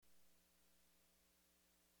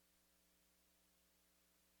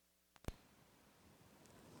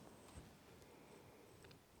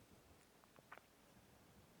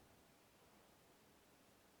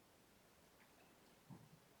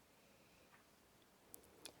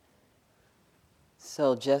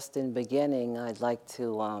So just in beginning, I'd like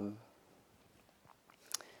to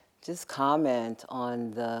just comment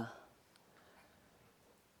on the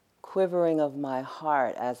quivering of my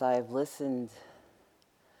heart as I've listened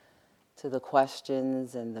to the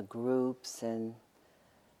questions and the groups, and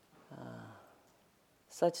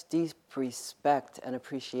such deep respect and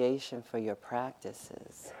appreciation for your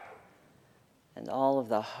practices and all of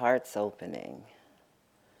the hearts opening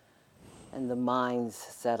and the minds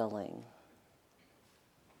settling.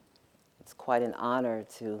 It's quite an honor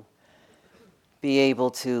to be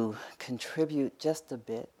able to contribute just a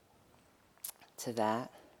bit to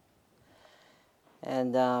that.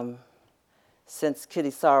 And since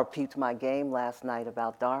Kitty Sorrow peeped my game last night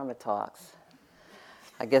about Dharma talks,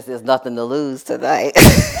 I guess there's nothing to lose tonight.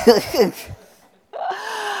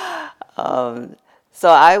 So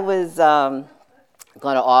I was going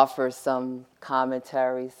to offer some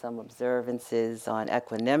commentary, some observances on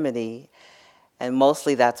equanimity, and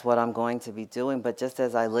mostly that's what I'm going to be doing. But just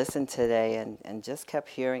as I listened today and just kept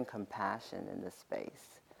hearing compassion in this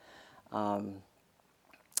space,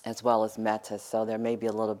 as well as metta, so there may be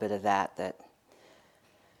a little bit of that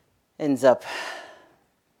ends up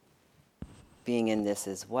being in this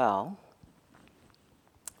as well.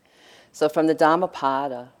 So from the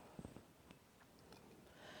Dhammapada,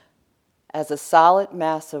 as a solid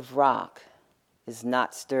mass of rock is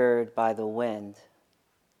not stirred by the wind,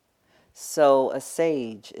 so a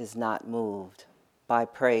sage is not moved by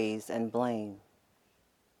praise and blame.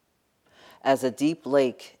 As a deep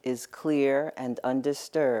lake is clear and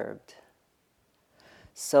undisturbed,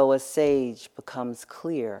 so a sage becomes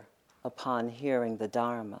clear upon hearing the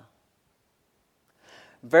Dharma.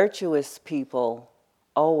 Virtuous people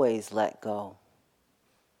always let go.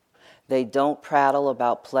 They don't prattle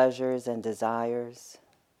about pleasures and desires,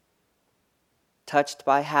 touched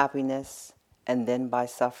by happiness and then by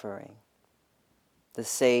suffering. The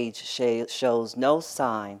sage shows no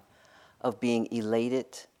sign of being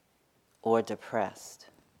elated or depressed.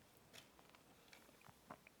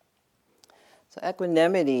 So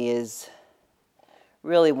equanimity is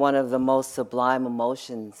really one of the most sublime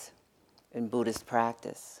emotions in Buddhist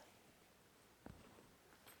practice.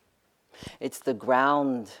 It's the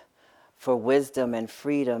ground for wisdom and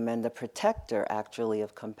freedom, and the protector, actually,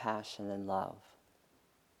 of compassion and love.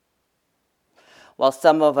 While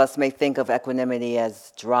some of us may think of equanimity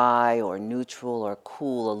as dry or neutral or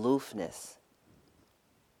cool aloofness,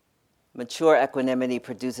 mature equanimity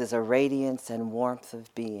produces a radiance and warmth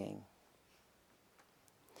of being.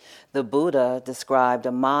 The Buddha described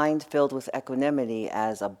a mind filled with equanimity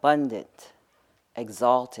as abundant,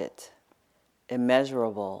 exalted,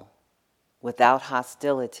 immeasurable, without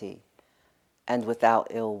hostility, and without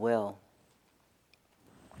ill will.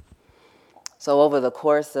 So over the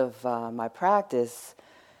course of my practice,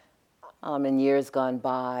 in years gone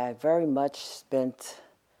by, I very much spent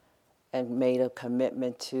and made a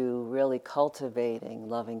commitment to really cultivating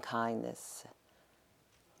loving kindness.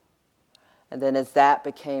 And then as that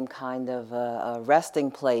became kind of a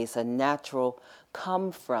resting place, a natural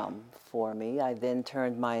come from for me, I then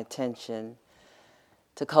turned my attention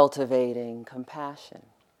to cultivating compassion.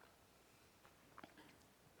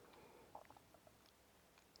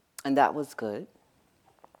 And that was good,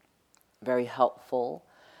 very helpful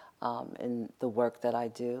in the work that I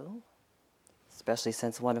do, especially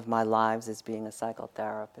since one of my lives is being a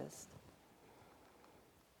psychotherapist.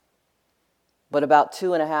 But about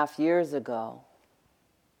 2.5 years ago,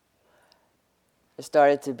 there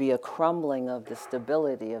started to be a crumbling of the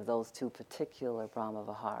stability of those two particular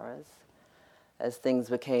Brahmaviharas as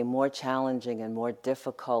things became more challenging and more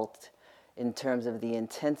difficult in terms of the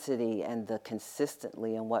intensity and the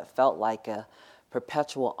consistently and what felt like a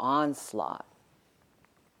perpetual onslaught.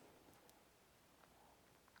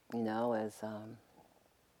 You know, as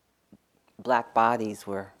black bodies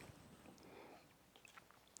were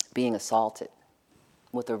being assaulted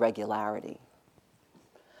with irregularity.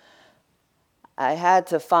 I had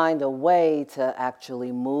to find a way to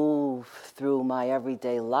actually move through my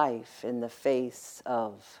everyday life in the face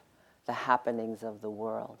of the happenings of the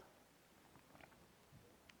world,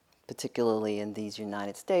 particularly in these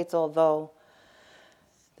United States, although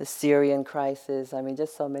the Syrian crisis,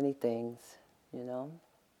 just so many things, you know.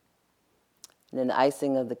 And then the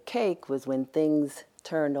icing of the cake was when things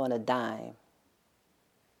turned on a dime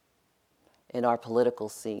in our political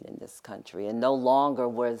scene in this country, and no longer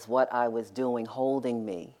was what I was doing holding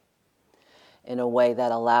me in a way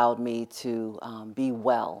that allowed me to be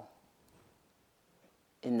well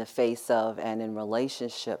in the face of and in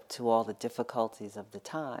relationship to all the difficulties of the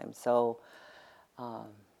time. So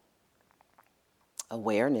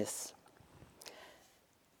awareness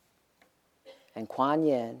And Kuan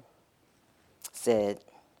Yin said,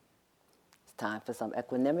 it's time for some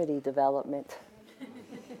equanimity development.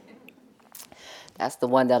 That's the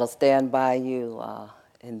one that'll stand by you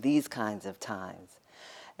in these kinds of times.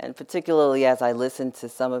 And particularly as I listen to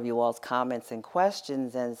some of you all's comments and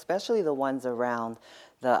questions, and especially the ones around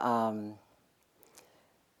the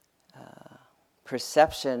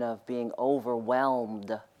perception of being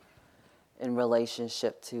overwhelmed in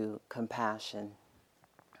relationship to compassion.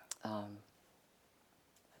 I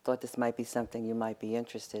thought this might be something you might be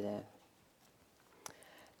interested in.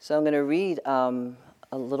 So I'm going to read a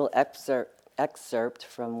little excerpt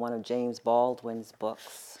from one of James Baldwin's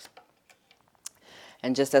books.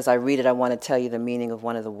 And just as I read it, I want to tell you the meaning of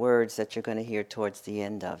one of the words that you're going to hear towards the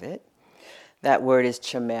end of it. That word is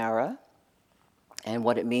chimera, and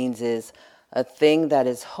what it means is a thing that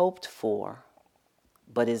is hoped for,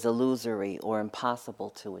 but is illusory or impossible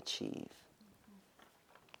to achieve.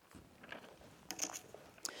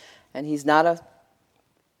 And he's not a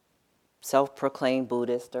self-proclaimed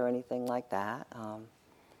Buddhist or anything like that,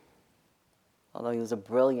 although he was a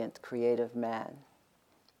brilliant, creative man.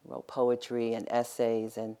 He wrote poetry and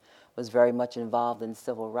essays and was very much involved in the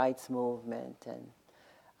civil rights movement, and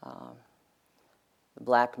a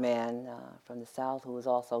black man from the South who was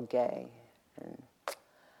also gay and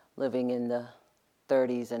living in the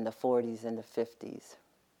 30s and the 40s and the 50s.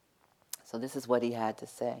 So this is what he had to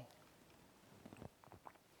say.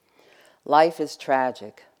 Life is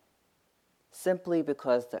tragic simply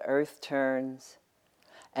because the earth turns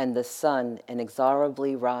and the sun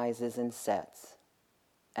inexorably rises and sets.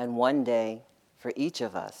 And one day, for each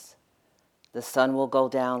of us, the sun will go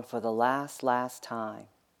down for the last time.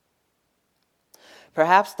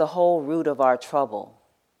 Perhaps the whole root of our trouble,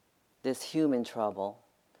 this human trouble,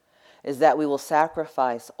 is that we will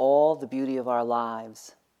sacrifice all the beauty of our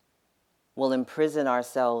lives, will imprison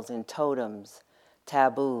ourselves in totems,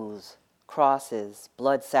 taboos, crosses,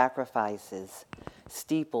 blood sacrifices,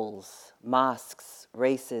 steeples, mosques,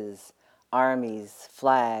 races, armies,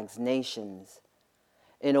 flags, nations,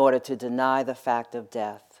 in order to deny the fact of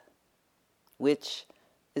death, which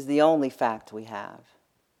is the only fact we have.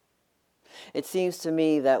 It seems to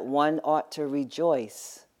me that one ought to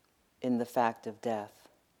rejoice in the fact of death,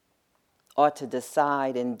 ought to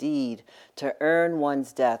decide indeed to earn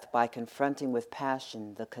one's death by confronting with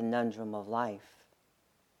passion the conundrum of life.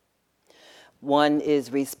 One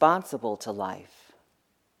is responsible to life.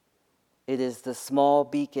 It is the small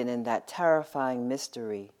beacon in that terrifying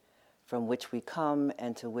mystery from which we come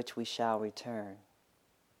and to which we shall return.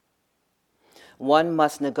 One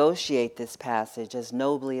must negotiate this passage as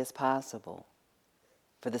nobly as possible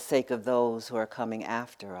for the sake of those who are coming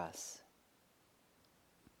after us.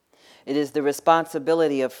 It is the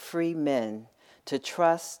responsibility of free men to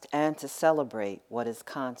trust and to celebrate what is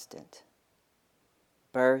constant.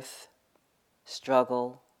 Birth,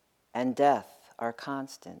 struggle, and death are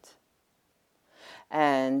constant.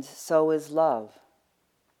 And so is love,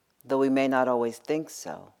 though we may not always think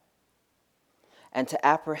so. And to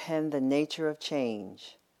apprehend the nature of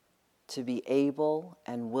change, to be able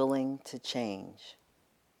and willing to change.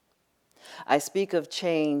 I speak of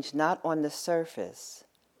change not on the surface,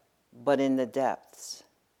 but in the depths.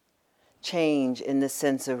 Change in the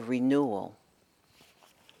sense of renewal.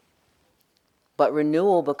 But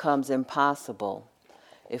renewal becomes impossible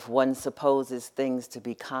if one supposes things to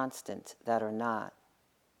be constant that are not.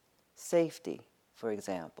 Safety, for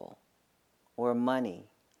example, or money,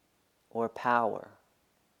 or power.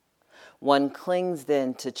 One clings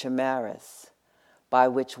then to chimeras by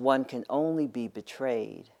which one can only be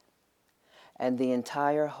betrayed, and the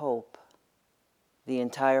entire hope, the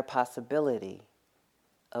entire possibility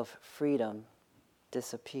of freedom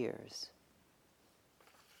disappears.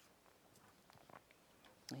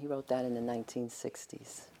 He wrote that in the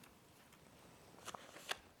 1960s.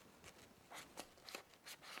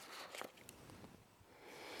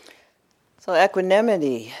 So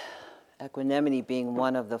equanimity being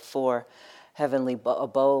one of the four heavenly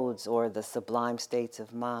abodes or the sublime states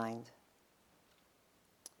of mind.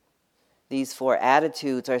 These four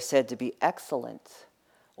attitudes are said to be excellent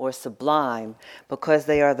or sublime because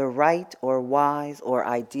they are the right or wise or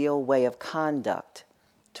ideal way of conduct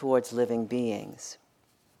towards living beings.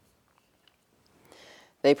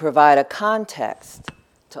 They provide a context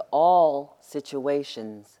to all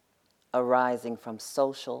situations arising from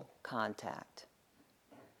social contact.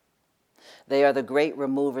 They are the great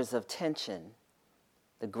removers of tension,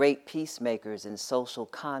 the great peacemakers in social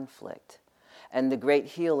conflict, and the great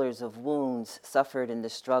healers of wounds suffered in the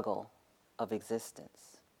struggle of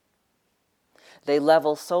existence. They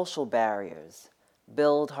level social barriers,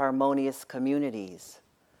 build harmonious communities,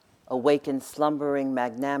 awaken slumbering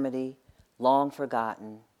magnanimity long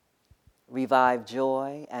forgotten, revive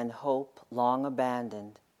joy and hope long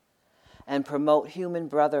abandoned, and promote human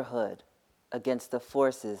brotherhood against the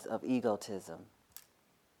forces of egotism.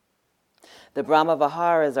 The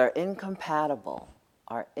Brahmaviharas are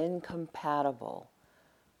incompatible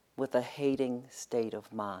with a hating state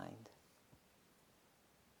of mind.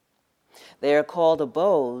 They are called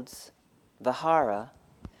abodes, vihara,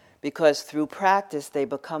 because through practice they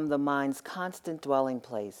become the mind's constant dwelling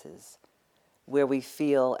places, where we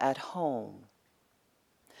feel at home.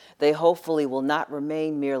 They hopefully will not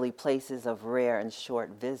remain merely places of rare and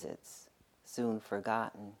short visits, soon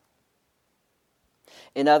forgotten.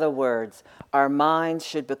 In other words, our minds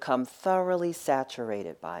should become thoroughly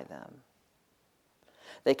saturated by them.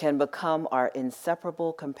 They can become our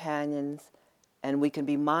inseparable companions, and we can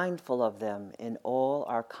be mindful of them in all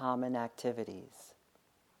our common activities.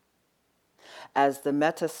 As the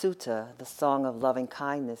Metta Sutta, the Song of Loving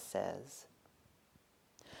Kindness, says,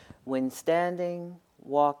 when standing,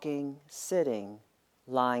 walking, sitting,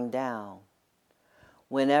 lying down,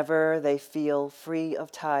 whenever they feel free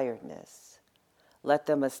of tiredness, let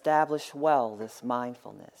them establish well this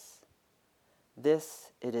mindfulness.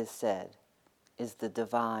 This, it is said, is the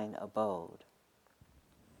divine abode.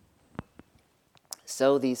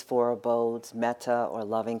 So these four abodes, metta or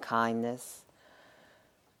loving kindness,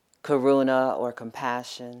 karuna or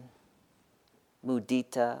compassion,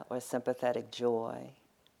 mudita or sympathetic joy,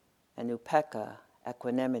 and upekkha,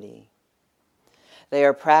 equanimity. They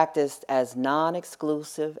are practiced as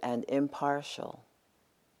non-exclusive and impartial,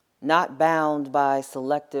 not bound by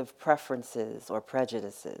selective preferences or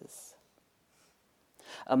prejudices.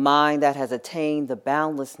 A mind that has attained the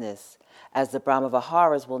boundlessness as the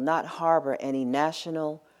Brahmaviharas will not harbor any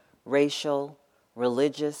national, racial,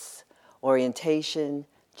 religious, orientation,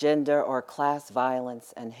 gender, or class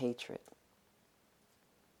violence and hatred.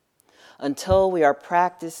 Until we are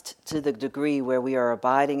practiced to the degree where we are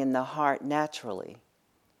abiding in the heart naturally,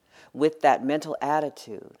 with that mental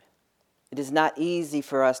attitude, it is not easy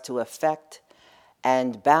for us to effect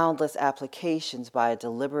and boundless applications by a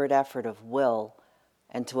deliberate effort of will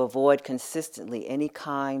and to avoid consistently any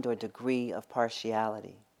kind or degree of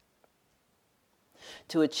partiality.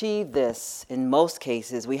 To achieve this, in most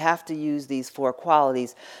cases, we have to use these four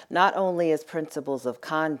qualities not only as principles of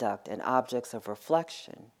conduct and objects of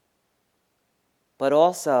reflection, but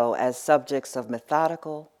also as subjects of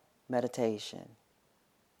methodical meditation.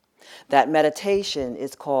 That meditation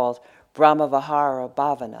is called Brahmavihara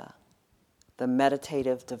Bhavana, the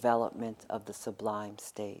meditative development of the sublime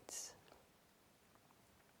states.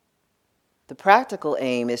 The practical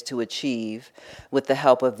aim is to achieve, with the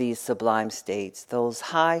help of these sublime states, those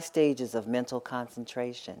high stages of mental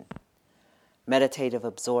concentration, meditative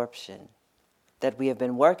absorption, that we have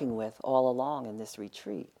been working with all along in this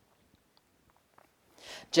retreat.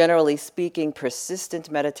 Generally speaking,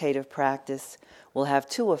 persistent meditative practice will have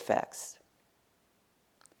two effects.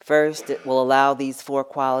 First, it will allow these four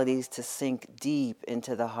qualities to sink deep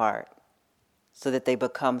into the heart so that they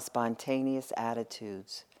become spontaneous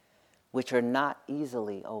attitudes which are not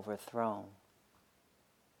easily overthrown.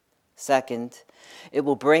 Second, it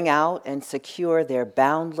will bring out and secure their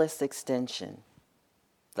boundless extension,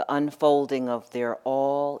 the unfolding of their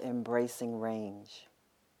all-embracing range.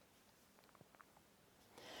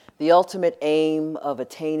 The ultimate aim of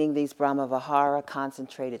attaining these Brahmavihara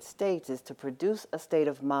concentrated states is to produce a state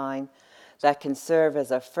of mind that can serve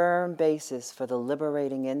as a firm basis for the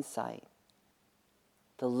liberating insight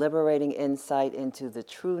into the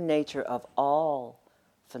true nature of all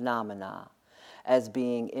phenomena as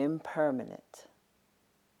being impermanent,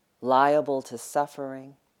 liable to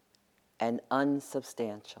suffering, and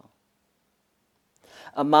unsubstantial.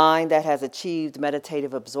 A mind that has achieved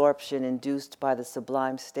meditative absorption induced by the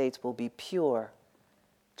sublime states will be pure,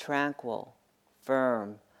 tranquil,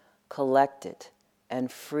 firm, collected,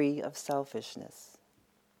 and free of selfishness.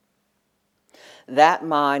 That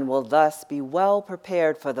mind will thus be well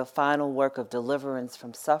prepared for the final work of deliverance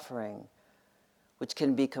from suffering, which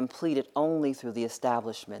can be completed only through the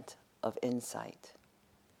establishment of insight.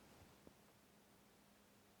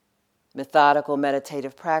 Methodical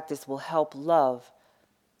meditative practice will help love,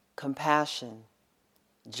 compassion,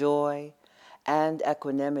 joy, and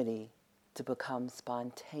equanimity to become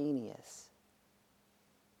spontaneous.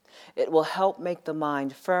 It will help make the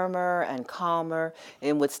mind firmer and calmer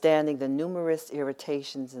in withstanding the numerous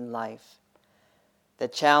irritations in life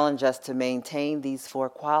that challenge us to maintain these four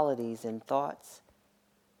qualities in thoughts,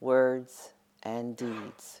 words, and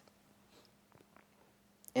deeds.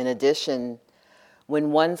 In addition,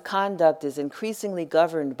 when one's conduct is increasingly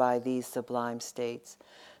governed by these sublime states,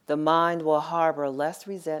 the mind will harbor less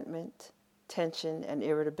resentment, tension, and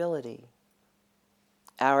irritability.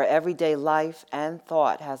 Our everyday life and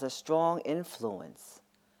thought has a strong influence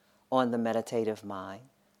on the meditative mind.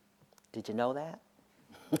 Did you know that?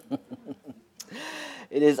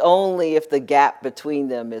 It is only if the gap between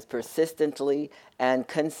them is persistently and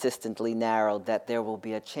consistently narrowed that there will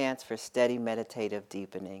be a chance for steady meditative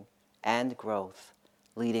deepening and growth,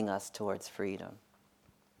 leading us towards freedom.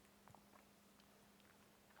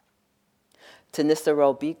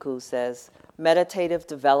 Tanisaro Bhikkhu says, meditative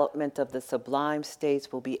development of the sublime states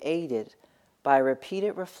will be aided by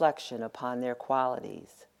repeated reflection upon their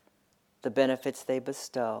qualities, the benefits they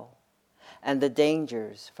bestow, and the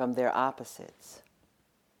dangers from their opposites.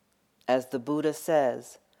 As the Buddha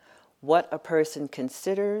says, what a person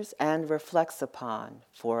considers and reflects upon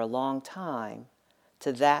for a long time,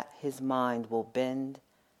 to that his mind will bend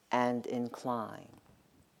and incline.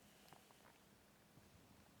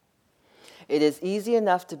 It is easy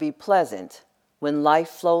enough to be pleasant when life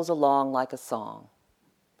flows along like a song.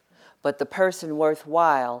 But the person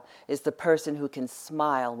worthwhile is the person who can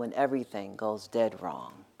smile when everything goes dead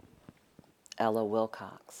wrong. Ella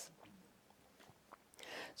Wilcox.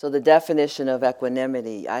 So the definition of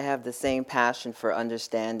equanimity, I have the same passion for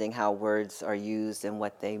understanding how words are used and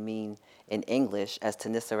what they mean in English as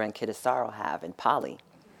Thanissaro Kittisaro have in Pali.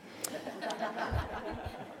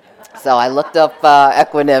 So I looked up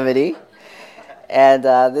equanimity, and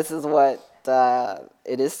this is what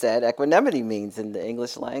it is said equanimity means in the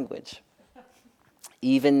English language.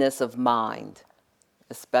 Evenness of mind,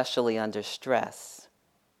 especially under stress.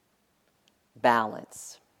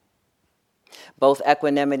 Balance. Both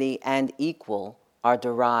equanimity and equal are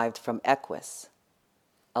derived from equus,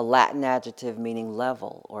 a Latin adjective meaning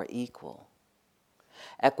level or equal.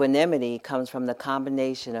 Equanimity comes from the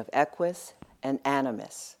combination of equus and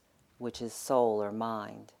animus, which is soul or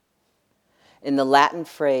mind. In the Latin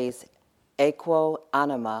phrase equo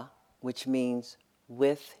anima, which means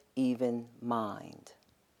with even mind.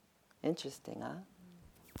 Interesting, huh?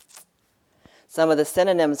 Some of the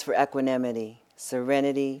synonyms for equanimity: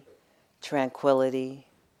 serenity, tranquility,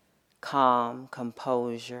 calm,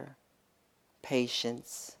 composure,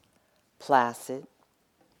 patience, placid,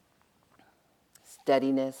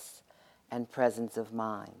 steadiness, and presence of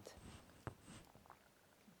mind.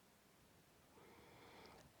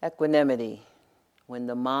 Equanimity, when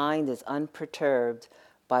the mind is unperturbed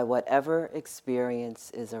by whatever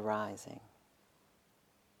experience is arising.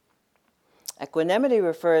 Equanimity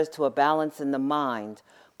refers to a balance in the mind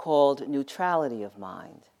called neutrality of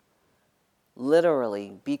mind.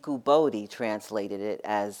 Literally, Bhikkhu Bodhi translated it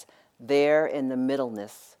as there in the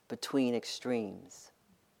middleness between extremes.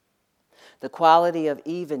 The quality of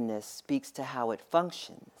evenness speaks to how it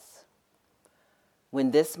functions.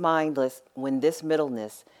 When this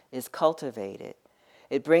middleness is cultivated,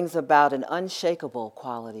 it brings about an unshakable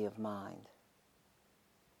quality of mind.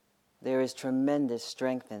 There is tremendous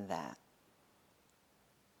strength in that.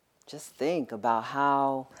 Just think about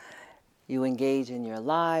how you engage in your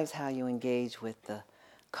lives, how you engage with the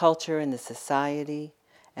culture and the society,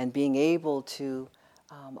 and being able to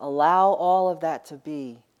allow all of that to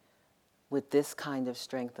be with this kind of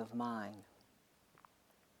strength of mind.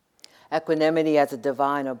 Equanimity as a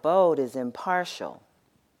divine abode is impartial.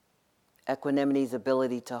 Equanimity's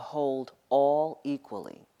ability to hold all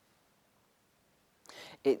equally.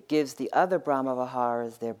 It gives the other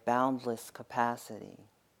Brahmaviharas their boundless capacity.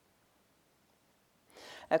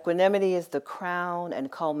 Equanimity is the crown and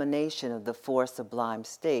culmination of the four sublime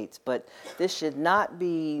states, but this should not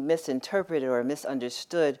be misinterpreted or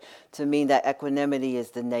misunderstood to mean that equanimity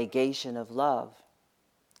is the negation of love,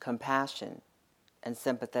 compassion, and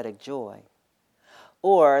sympathetic joy,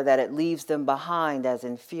 or that it leaves them behind as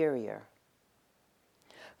inferior.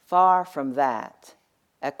 Far from that,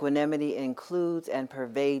 equanimity includes and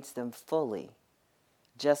pervades them fully,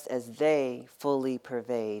 just as they fully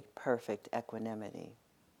pervade perfect equanimity.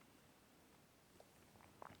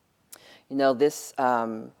 You know, this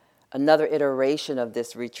another iteration of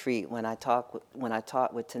this retreat. When I taught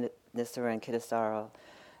with Thanissaro and Kittisaro,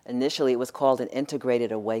 initially it was called an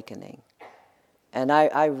integrated awakening, and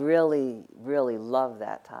I really, really love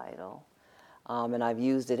that title, and I've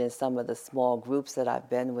used it in some of the small groups that I've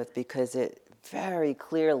been with because it very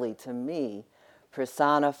clearly, to me,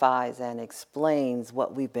 personifies and explains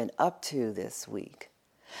what we've been up to this week,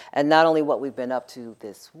 and not only what we've been up to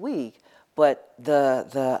this week, but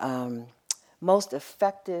the most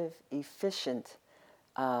effective, efficient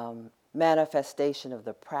manifestation of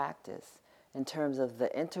the practice in terms of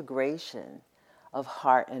the integration of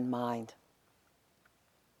heart and mind.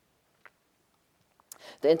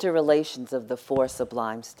 The interrelations of the four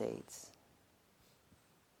sublime states.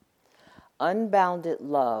 Unbounded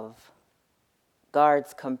love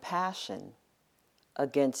guards compassion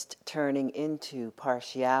against turning into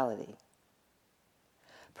partiality,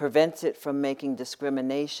 prevents it from making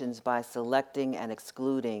discriminations by selecting and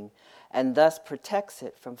excluding, and thus protects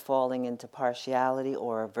it from falling into partiality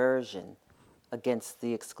or aversion against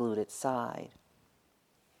the excluded side.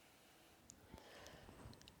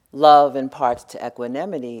 Love imparts to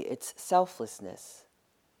equanimity its selflessness,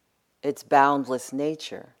 its boundless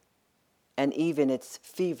nature, and even its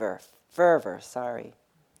fervor,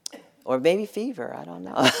 or maybe fever, I don't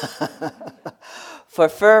know. For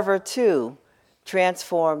fervor, too,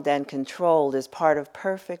 transformed and controlled, is part of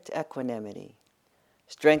perfect equanimity,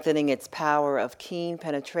 strengthening its power of keen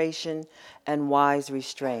penetration and wise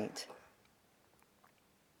restraint.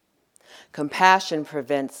 Compassion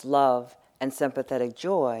prevents love and sympathetic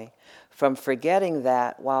joy from forgetting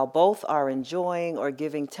that while both are enjoying or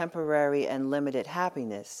giving temporary and limited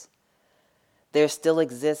happiness, there still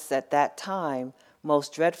exists at that time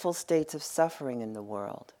most dreadful states of suffering in the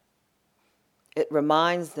world. It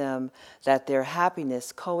reminds them that their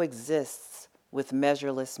happiness coexists with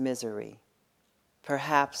measureless misery,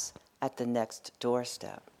 perhaps at the next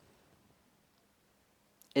doorstep.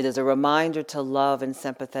 It is a reminder to love and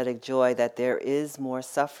sympathetic joy that there is more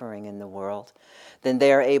suffering in the world than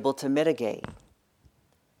they are able to mitigate,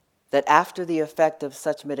 that after the effect of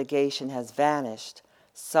such mitigation has vanished,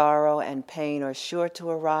 sorrow and pain are sure to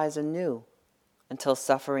arise anew until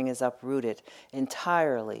suffering is uprooted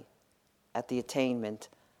entirely at the attainment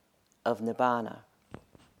of Nibbana.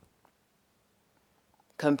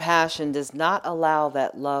 Compassion does not allow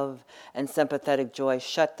that love and sympathetic joy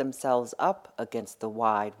shut themselves up against the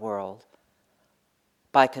wide world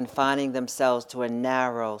by confining themselves to a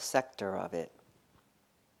narrow sector of it.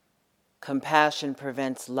 Compassion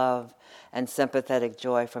prevents love and sympathetic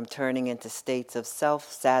joy from turning into states of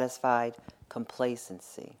self-satisfied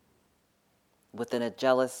complacency within a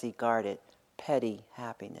jealousy guarded, petty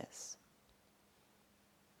happiness.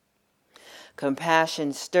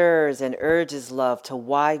 Compassion stirs and urges love to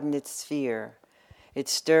widen its sphere. It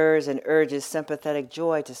stirs and urges sympathetic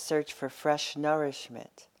joy to search for fresh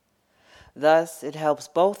nourishment. Thus, it helps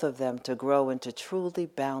both of them to grow into truly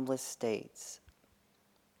boundless states.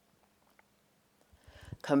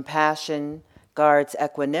 Compassion guards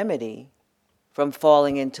equanimity from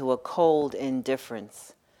falling into a cold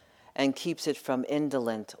indifference and keeps it from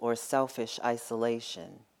indolent or selfish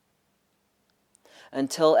isolation.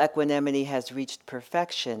 Until equanimity has reached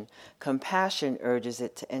perfection, compassion urges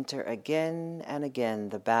it to enter again and again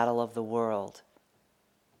the battle of the world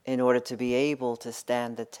in order to be able to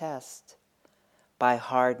stand the test by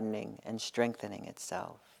hardening and strengthening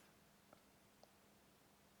itself.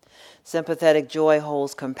 Sympathetic joy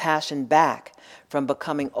holds compassion back from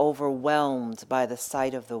becoming overwhelmed by the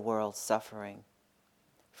sight of the world's suffering,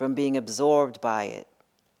 from being absorbed by it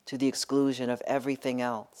to the exclusion of everything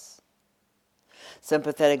else.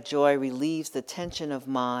 Sympathetic joy relieves the tension of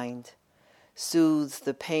mind, soothes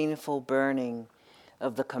the painful burning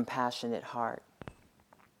of the compassionate heart.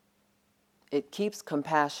 It keeps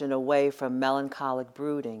compassion away from melancholic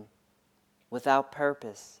brooding without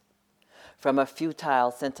purpose, from a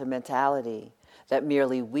futile sentimentality that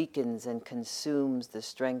merely weakens and consumes the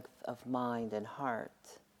strength of mind and heart.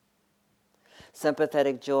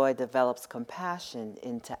 Sympathetic joy develops compassion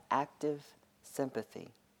into active sympathy.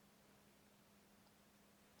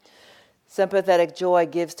 Sympathetic joy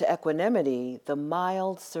gives to equanimity the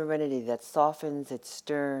mild serenity that softens its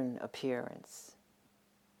stern appearance.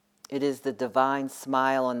 It is the divine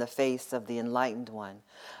smile on the face of the enlightened one,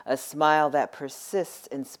 a smile that persists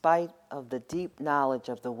in spite of the deep knowledge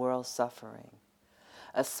of the world's suffering,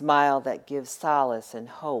 a smile that gives solace and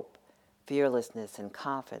hope, fearlessness and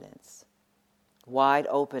confidence. Wide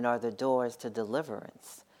open are the doors to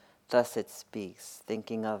deliverance. Thus it speaks,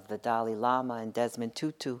 thinking of the Dalai Lama and Desmond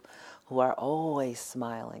Tutu, who are always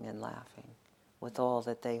smiling and laughing with all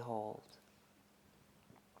that they hold.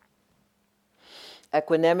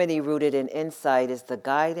 Equanimity rooted in insight is the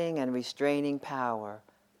guiding and restraining power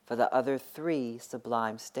for the other three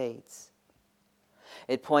sublime states.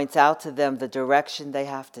 It points out to them the direction they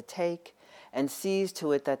have to take and sees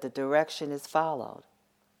to it that the direction is followed.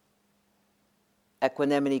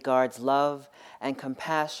 Equanimity guards love and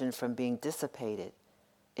compassion from being dissipated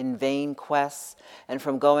in vain quests and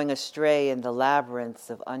from going astray in the labyrinths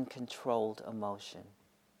of uncontrolled emotion.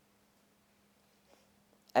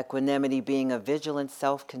 Equanimity being a vigilant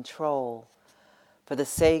self-control for the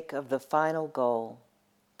sake of the final goal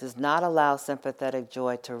does not allow sympathetic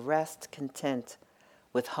joy to rest content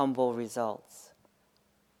with humble results,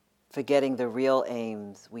 forgetting the real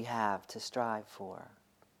aims we have to strive for.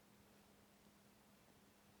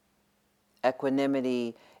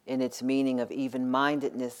 Equanimity, in its meaning of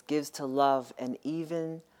even-mindedness, gives to love an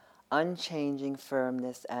even, unchanging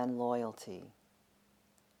firmness and loyalty.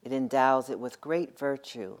 It endows it with great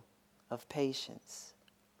virtue of patience.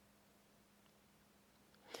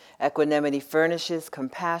 Equanimity furnishes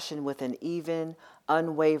compassion with an even,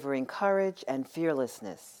 unwavering courage and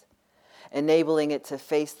fearlessness, enabling it to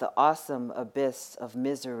face the awesome abyss of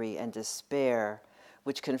misery and despair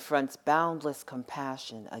which confronts boundless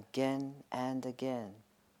compassion again and again.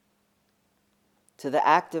 To the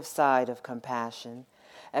active side of compassion,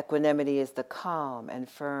 equanimity is the calm and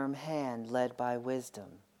firm hand led by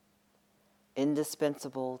wisdom,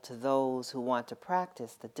 indispensable to those who want to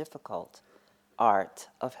practice the difficult art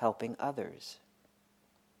of helping others.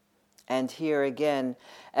 And here again,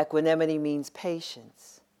 equanimity means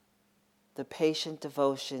patience, the patient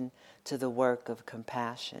devotion to the work of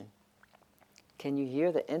compassion. Can you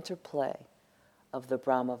hear the interplay of the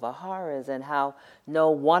Brahma Viharas and how no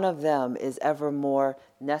one of them is ever more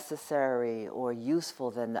necessary or useful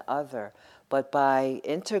than the other, but by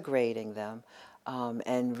integrating them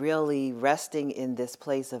and really resting in this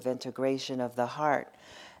place of integration of the heart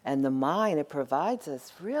and the mind, it provides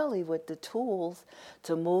us really with the tools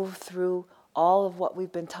to move through all of what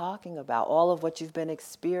we've been talking about, all of what you've been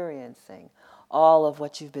experiencing, all of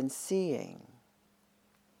what you've been seeing.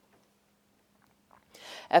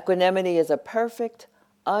 Equanimity is a perfect,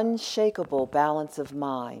 unshakable balance of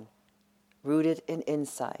mind, rooted in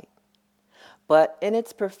insight. But in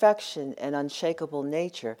its perfection and unshakable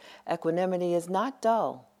nature, equanimity is not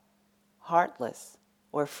dull, heartless,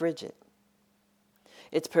 or frigid.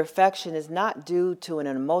 Its perfection is not due to an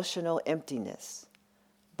emotional emptiness,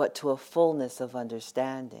 but to a fullness of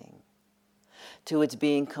understanding, to its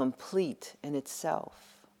being complete in itself.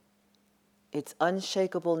 Its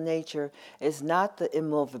unshakable nature is not the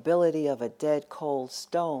immovability of a dead, cold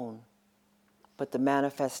stone, but the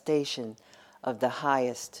manifestation of the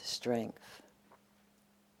highest strength.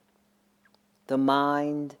 The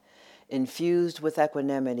mind infused with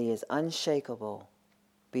equanimity is unshakable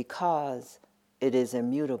because it is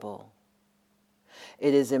immutable.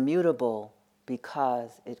 It is immutable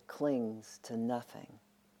because it clings to nothing.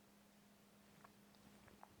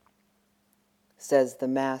 Says the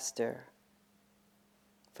Master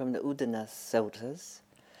from the Udana Suttas,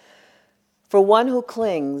 for one who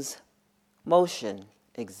clings, motion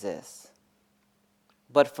exists.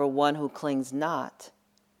 But for one who clings not,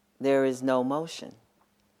 there is no motion.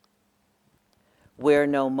 Where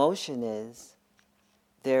no motion is,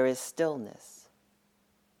 there is stillness.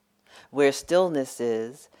 Where stillness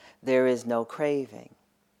is, there is no craving.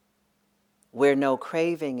 Where no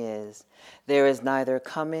craving is, there is neither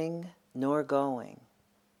coming nor going.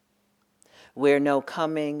 Where no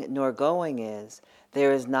coming nor going is,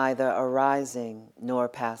 there is neither arising nor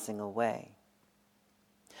passing away.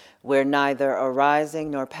 Where neither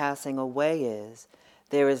arising nor passing away is,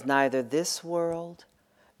 there is neither this world,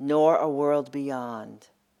 nor a world beyond,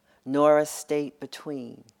 nor a state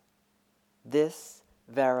between. This,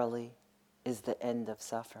 verily, is the end of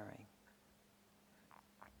suffering.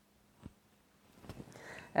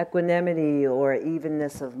 Equanimity or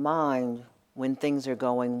evenness of mind when things are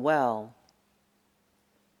going well,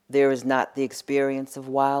 there is not the experience of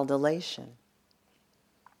wild elation.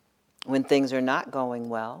 When things are not going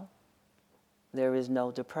well, there is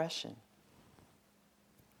no depression.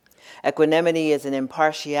 Equanimity is an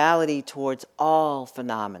impartiality towards all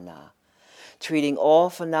phenomena, treating all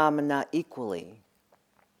phenomena equally.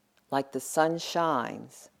 Like the sun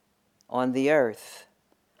shines on the earth,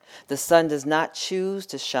 the sun does not choose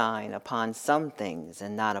to shine upon some things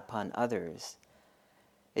and not upon others.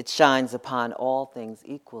 It shines upon all things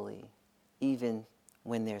equally, even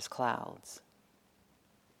when there's clouds.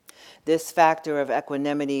 This factor of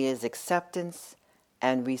equanimity is acceptance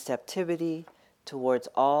and receptivity towards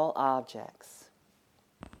all objects.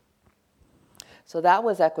 So that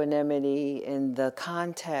was equanimity in the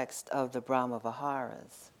context of the Brahma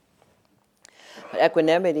Viharas. But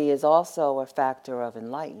equanimity is also a factor of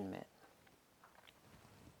enlightenment.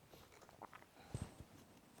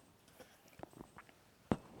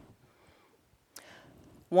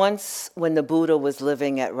 Once, when the Buddha was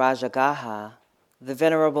living at Rajagaha, the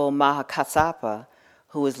Venerable Mahakassapa,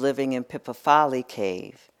 who was living in Pipafali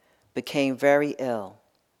cave, became very ill.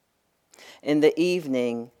 In the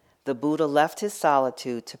evening, the Buddha left his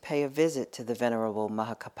solitude to pay a visit to the Venerable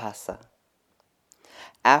Mahakassapa.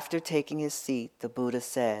 After taking his seat, the Buddha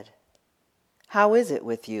said, "How is it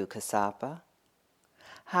with you, Kassapa?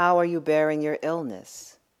 How are you bearing your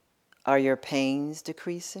illness? Are your pains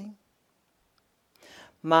decreasing?"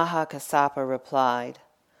 Mahakassapa replied,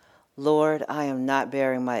 Lord, I am not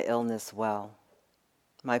bearing my illness well.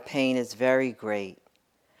 My pain is very great,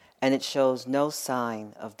 and it shows no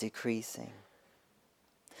sign of decreasing.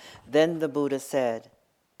 Then the Buddha said,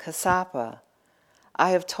 Kassapa,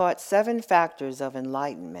 I have taught 7 factors of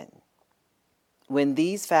enlightenment. When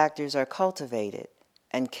these factors are cultivated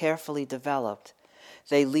and carefully developed,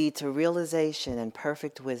 they lead to realization and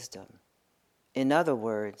perfect wisdom. In other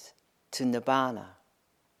words, to nibbana.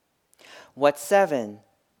 What 7?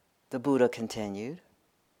 The Buddha continued.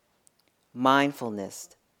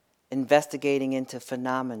 Mindfulness, investigating into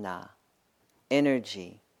phenomena,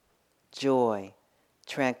 energy, joy,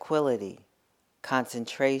 tranquility,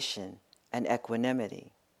 concentration, and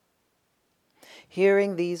equanimity.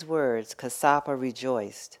 Hearing these words, Kassapa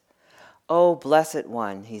rejoiced. O Blessed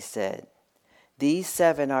One, he said, these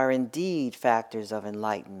 7 are indeed factors of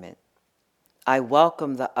enlightenment. I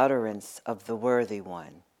welcome the utterance of the Worthy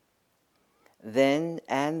One. Then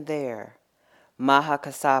and there,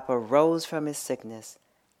 Mahakassapa rose from his sickness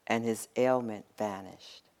and his ailment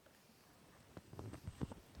vanished.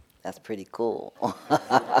 That's pretty cool.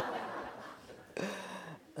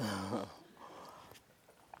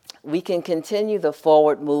 We can continue the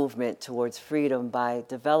forward movement towards freedom by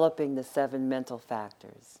developing the 7 mental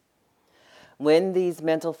factors. When these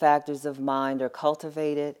mental factors of mind are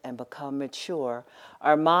cultivated and become mature,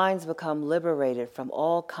 our minds become liberated from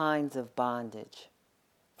all kinds of bondage,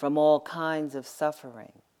 from all kinds of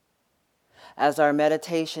suffering. As our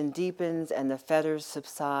meditation deepens and the fetters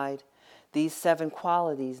subside, these 7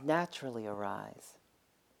 qualities naturally arise.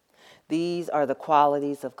 These are the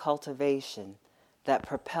qualities of cultivation that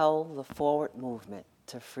propel the forward movement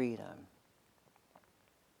to freedom.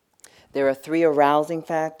 There are 3 arousing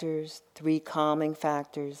factors, 3 calming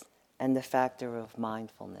factors, and the factor of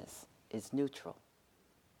mindfulness is neutral.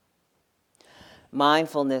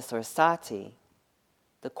 Mindfulness, or sati,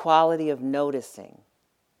 the quality of noticing,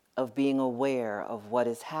 of being aware of what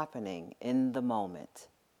is happening in the moment.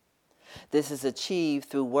 This is achieved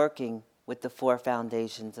through working with the 4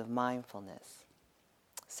 foundations of mindfulness.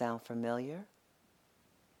 Sound familiar?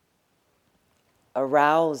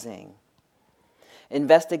 Arousing,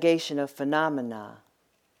 investigation of phenomena,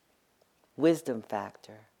 wisdom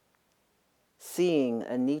factor, seeing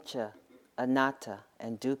anicca, anatta,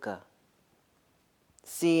 and dukkha,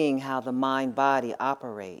 seeing how the mind-body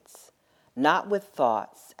operates, not with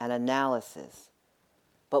thoughts and analysis,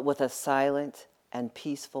 but with a silent and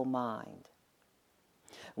peaceful mind.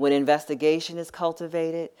 When investigation is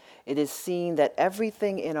cultivated, it is seen that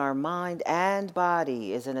everything in our mind and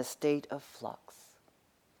body is in a state of flux,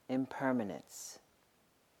 impermanence.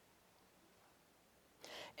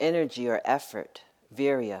 Energy or effort,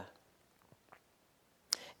 virya.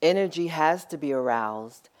 Energy has to be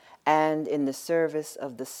aroused and in the service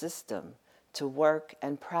of the system to work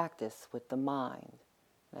and practice with the mind.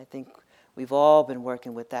 And I think we've all been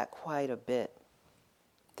working with that quite a bit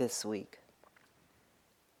this week.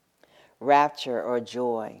 Rapture or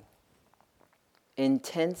joy,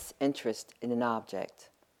 intense interest in an object,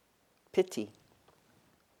 piti.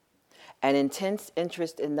 An intense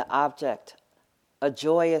interest in the object, a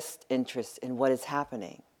joyous interest in what is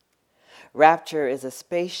happening. Rapture is a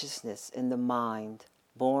spaciousness in the mind,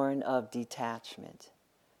 born of detachment,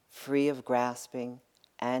 free of grasping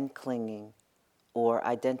and clinging or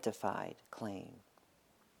identified claim.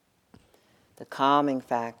 The calming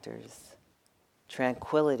factors,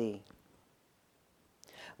 tranquility.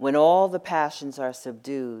 When all the passions are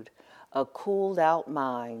subdued, a cooled out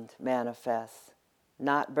mind manifests,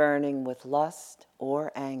 not burning with lust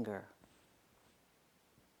or anger.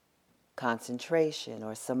 Concentration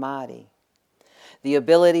or samadhi, the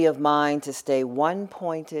ability of mind to stay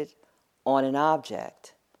one-pointed on an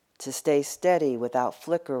object, to stay steady without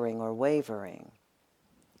flickering or wavering.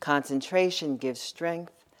 Concentration gives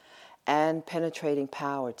strength and penetrating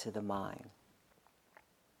power to the mind.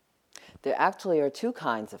 There actually are 2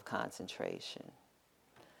 kinds of concentration.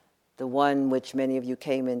 The one which many of you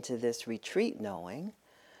came into this retreat knowing,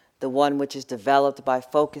 the one which is developed by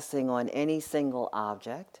focusing on any single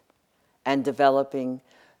object and developing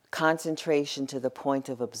concentration to the point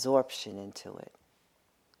of absorption into it.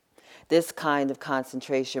 This kind of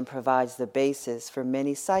concentration provides the basis for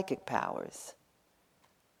many psychic powers.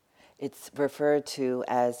 It's referred to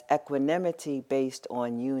as equanimity based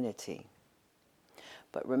on unity.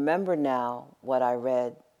 But remember now what I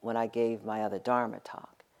read when I gave my other Dharma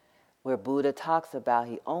talk, where Buddha talks about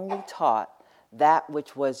he only taught that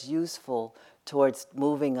which was useful towards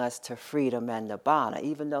moving us to freedom and nibbana,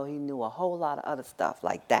 even though he knew a whole lot of other stuff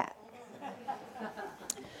like that.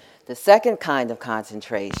 The second kind of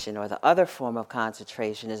concentration, or the other form of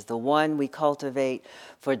concentration, is the one we cultivate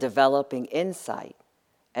for developing insight,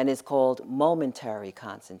 and is called momentary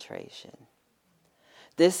concentration.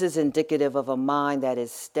 This is indicative of a mind that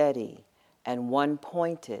is steady and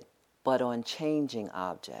one-pointed, but on changing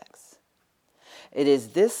objects. It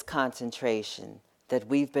is this concentration that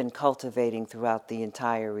we've been cultivating throughout the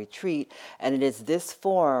entire retreat, and it is this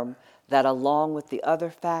form that, along with the other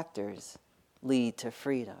factors, lead to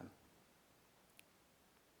freedom.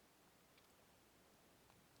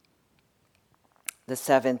 The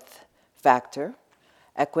seventh factor,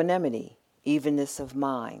 equanimity, evenness of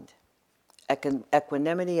mind.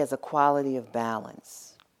 Equanimity as a quality of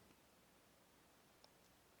balance.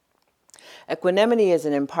 Equanimity is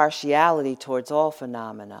an impartiality towards all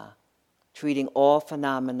phenomena, treating all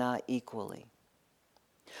phenomena equally.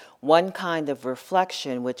 One kind of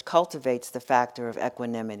reflection which cultivates the factor of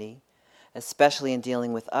equanimity, especially in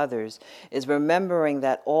dealing with others, is remembering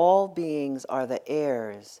that all beings are the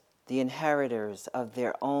heirs, the inheritors of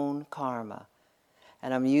their own karma.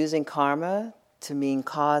 And I'm using karma to mean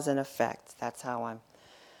cause and effect. That's how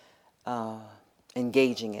I'm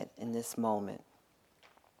engaging it in this moment.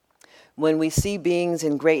 When we see beings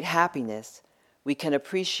in great happiness, we can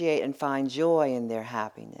appreciate and find joy in their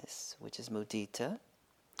happiness, which is mudita,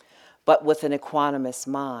 but with an equanimous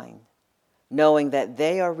mind, knowing that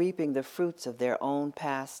they are reaping the fruits of their own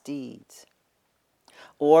past deeds.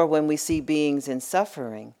 Or when we see beings in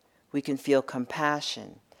suffering, we can feel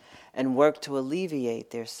compassion and work to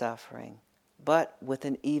alleviate their suffering, but with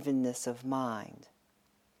an evenness of mind.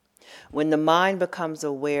 When the mind becomes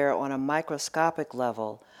aware on a microscopic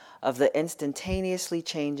level of the instantaneously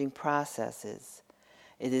changing processes,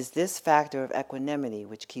 it is this factor of equanimity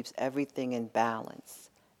which keeps everything in balance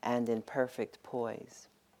and in perfect poise.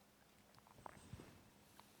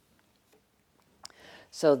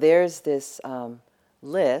 So there's this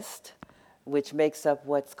list which makes up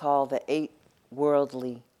what's called the 8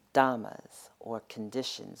 worldly dhammas, or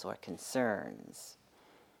conditions, or concerns.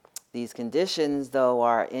 These conditions, though,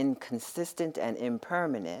 are inconsistent and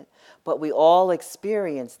impermanent, but we all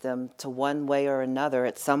experience them to one way or another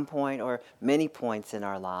at some point or many points in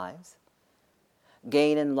our lives.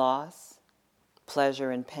 Gain and loss, pleasure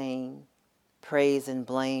and pain, praise and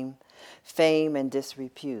blame, fame and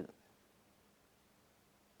disrepute.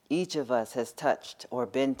 Each of us has touched or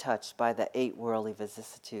been touched by the 8 worldly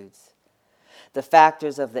vicissitudes. The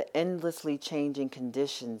factors of the endlessly changing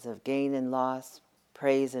conditions of gain and loss,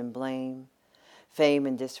 praise and blame, fame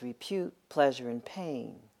and disrepute, pleasure and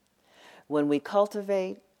pain. When we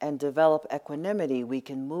cultivate and develop equanimity, we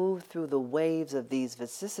can move through the waves of these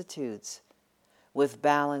vicissitudes with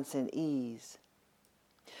balance and ease.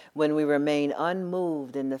 When we remain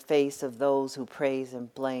unmoved in the face of those who praise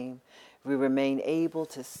and blame, we remain able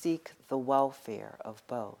to seek the welfare of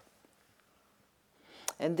both.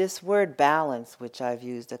 And this word balance, which I've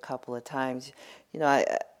used a couple of times,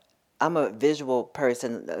 I'm a visual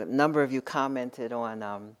person. A number of you commented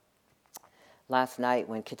on last night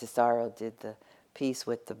when Kittisaro did the piece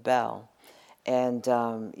with the bell. And,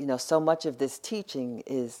 so much of this teaching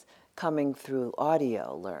is coming through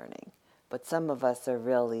audio learning, but some of us are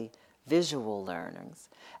really visual learners.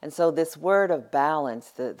 And so this word of balance,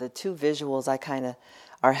 the 2 visuals I kind of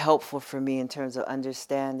are helpful for me in terms of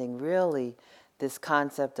understanding really this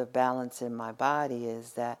concept of balance in my body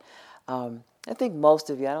is that I think most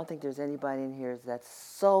of you, I don't think there's anybody in here that's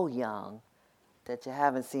so young that you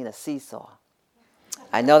haven't seen a seesaw.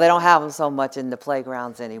 I know they don't have them so much in the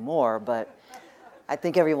playgrounds anymore, but I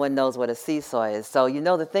think everyone knows what a seesaw is. So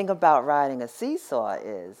the thing about riding a seesaw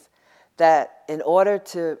is that in order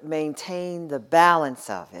to maintain the balance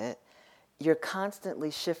of it, you're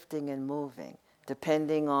constantly shifting and moving,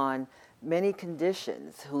 depending on many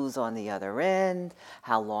conditions: who's on the other end,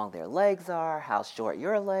 how long their legs are, how short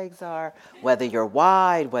your legs are, whether you're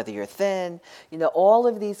wide, whether you're thin. All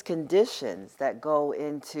of these conditions that go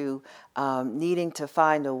into needing to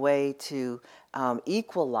find a way to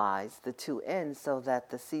equalize the 2 ends so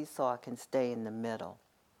that the seesaw can stay in the middle.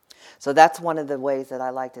 So that's one of the ways that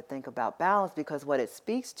I like to think about balance, because what it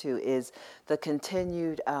speaks to is the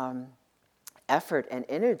continued effort and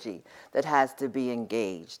energy that has to be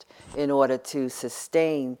engaged in order to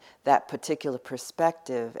sustain that particular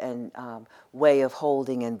perspective and way of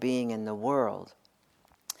holding and being in the world.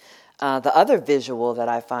 The other visual that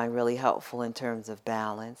I find really helpful in terms of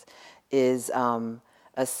balance is a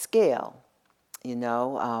scale. Used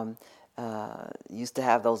to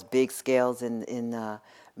have those big scales in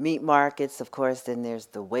meat markets, of course. Then there's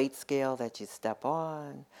the weight scale that you step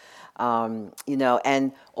on.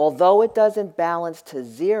 And although it doesn't balance to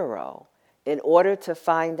 0, in order to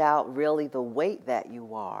find out really the weight that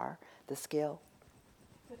you are, the scale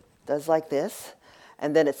does like this,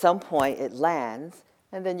 and then at some point it lands,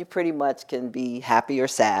 and then you pretty much can be happy or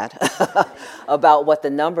sad about what the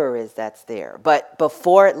number is that's there. But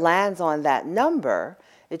before it lands on that number,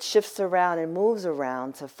 it shifts around and moves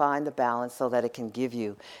around to find the balance so that it can give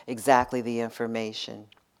you exactly the information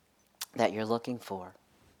that you're looking for.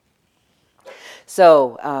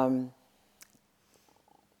 So,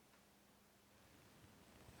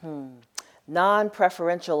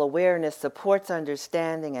 non-preferential awareness supports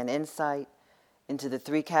understanding and insight into the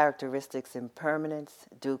three characteristics: impermanence,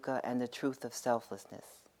 dukkha, and the truth of selflessness.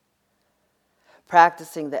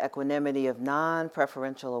 Practicing the equanimity of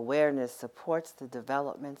non-preferential awareness supports the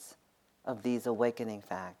developments of these awakening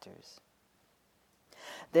factors.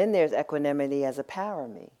 Then there's equanimity as a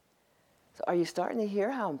parami. So are you starting to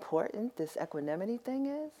hear how important this equanimity thing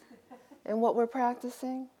is in what we're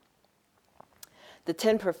practicing? The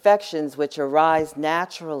 10 perfections which arise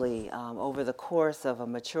naturally over the course of a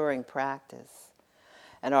maturing practice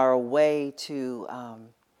and are a way to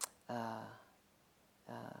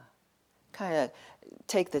kind of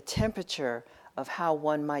take the temperature of how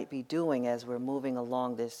one might be doing as we're moving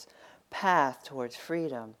along this path towards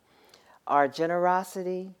freedom are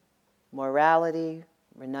generosity, morality,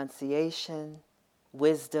 renunciation,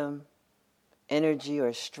 wisdom, energy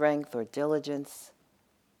or strength or diligence,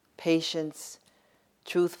 patience,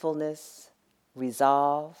 truthfulness,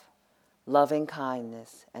 resolve, loving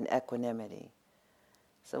kindness, and equanimity.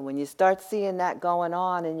 So when you start seeing that going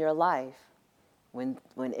on in your life, when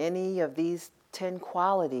any of these 10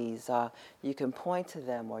 qualities, you can point to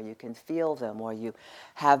them or you can feel them or you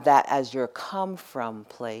have that as your come from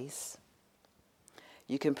place,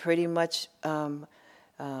 you can pretty much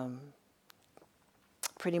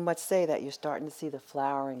say that you're starting to see the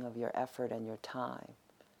flowering of your effort and your time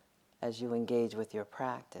as you engage with your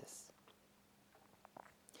practice.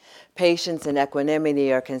 Patience and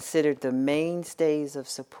equanimity are considered the mainstays of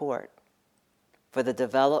support for the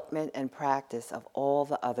development and practice of all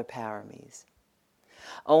the other paramis.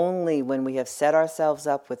 Only when we have set ourselves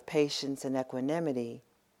up with patience and equanimity,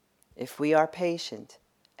 if we are patient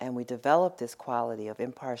and we develop this quality of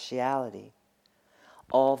impartiality,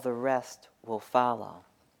 all the rest will follow.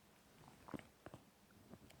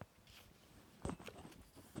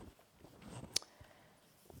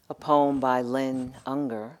 A poem by Lynn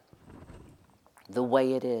Unger, The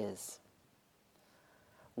Way It Is.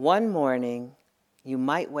 One morning, you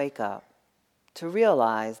might wake up to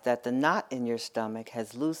realize that the knot in your stomach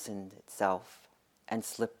has loosened itself and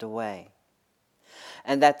slipped away,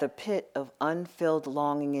 and that the pit of unfilled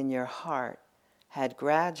longing in your heart had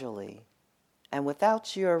gradually, and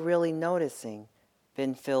without your really noticing,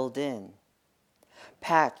 been filled in,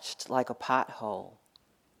 patched like a pothole,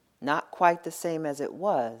 not quite the same as it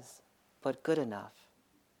was, but good enough.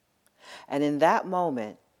 And in that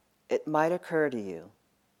moment, it might occur to you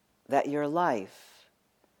that your life,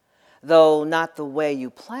 though not the way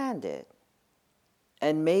you planned it,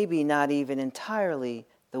 and maybe not even entirely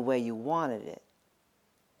the way you wanted it,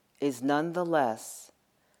 is nonetheless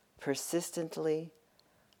persistently,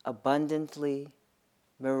 abundantly,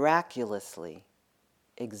 miraculously,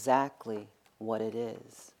 exactly what it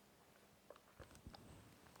is.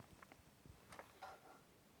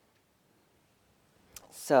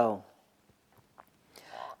 So,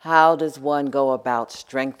 how does one go about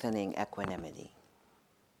strengthening equanimity?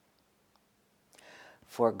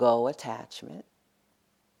 Forgo attachment.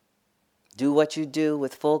 Do what you do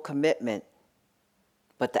with full commitment,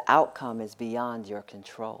 but the outcome is beyond your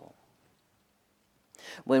control.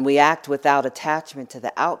 When we act without attachment to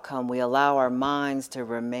the outcome, we allow our minds to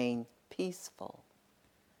remain peaceful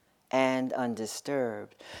and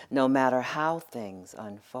undisturbed, no matter how things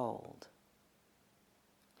unfold.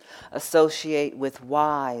 Associate with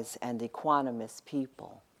wise and equanimous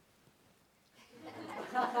people.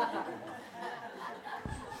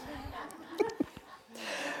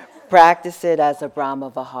 Practice it as a Brahma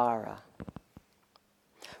Vihara.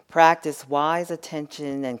 Practice wise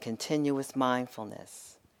attention and continuous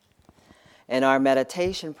mindfulness. In our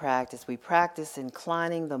meditation practice, we practice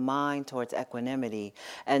inclining the mind towards equanimity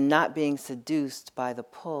and not being seduced by the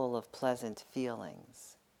pull of pleasant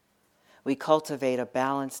feelings. We cultivate a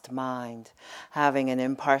balanced mind, having an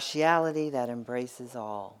impartiality that embraces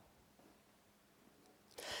all.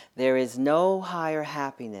 There is no higher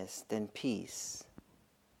happiness than peace.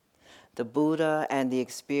 The Buddha and the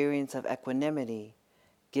experience of equanimity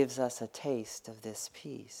gives us a taste of this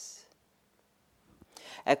peace.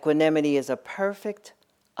 Equanimity is a perfect,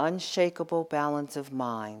 unshakable balance of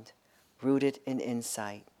mind rooted in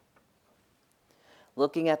insight.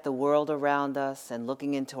 looking at the world around us and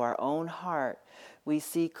looking into our own heart, we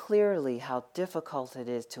see clearly how difficult it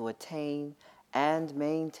is to attain and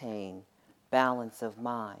maintain balance of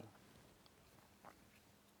mind.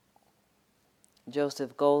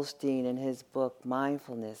 Joseph Goldstein, in his book,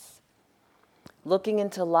 Mindfulness, looking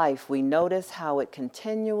into life, we notice how it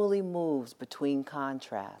continually moves between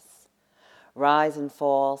contrasts: rise and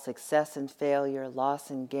fall, success and failure, loss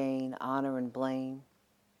and gain, honor and blame.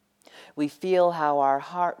 We feel how our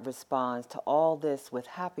heart responds to all this with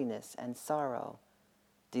happiness and sorrow,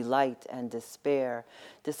 delight and despair,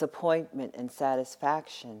 disappointment and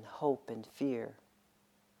satisfaction, hope and fear.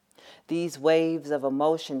 These waves of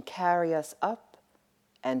emotion carry us up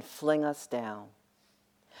and fling us down.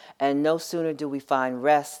 And no sooner do we find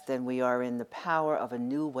rest than we are in the power of a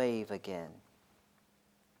new wave again.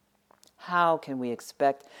 How can we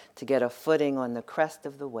expect to get a footing on the crest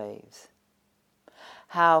of the waves?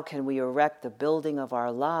 How can we erect the building of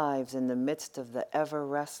our lives in the midst of the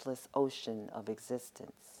ever-restless ocean of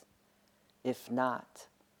existence, if not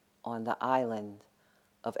on the island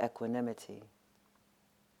of equanimity?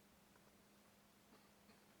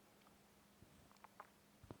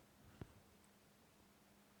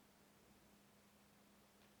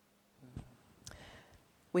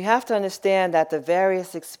 We have to understand that the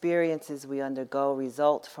various experiences we undergo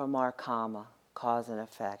result from our karma, cause and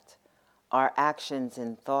effect, our actions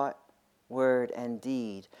in thought, word, and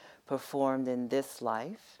deed performed in this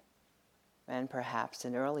life and perhaps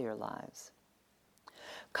in earlier lives.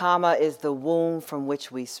 Karma is the womb from which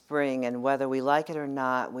we spring, and whether we like it or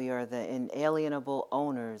not, we are the inalienable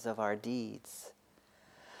owners of our deeds.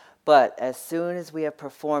 But as soon as we have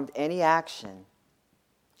performed any action,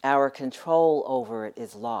 our control over it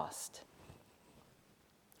is lost.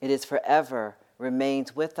 It is forever,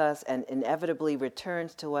 remains with us, and inevitably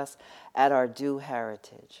returns to us at our due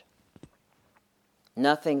heritage.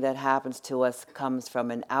 Nothing that happens to us comes from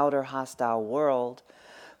an outer hostile world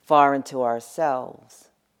far into ourselves.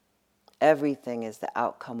 Everything is the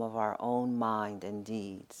outcome of our own mind and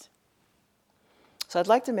deeds. So I'd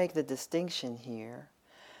like to make the distinction here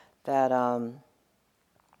that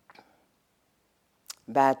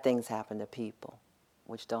bad things happen to people,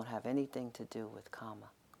 which don't have anything to do with karma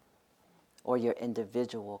or your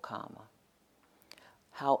individual karma.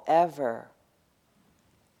 However,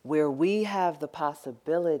 where we have the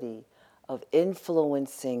possibility of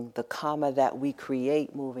influencing the karma that we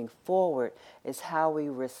create moving forward is how we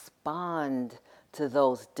respond to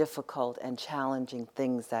those difficult and challenging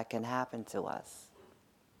things that can happen to us.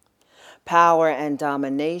 Power and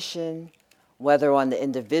domination, whether on the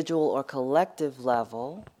individual or collective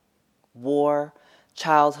level, war,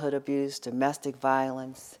 childhood abuse, domestic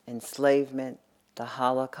violence, enslavement, the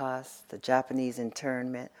Holocaust, the Japanese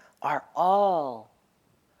internment, are all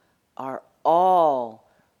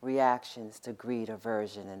reactions to greed,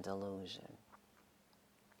 aversion, and delusion.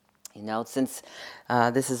 You know, since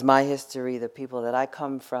this is my history, the people that I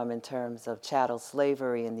come from in terms of chattel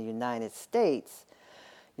slavery in the United States,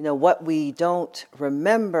 you know, what we don't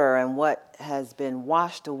remember and what has been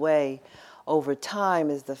washed away over time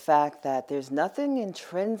is the fact that there's nothing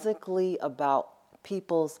intrinsically about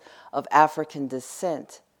peoples of African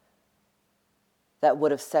descent that would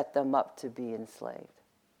have set them up to be enslaved.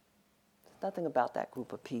 There's nothing about that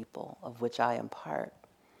group of people, of which I am part,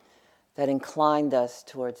 that inclined us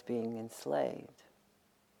towards being enslaved.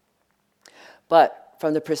 But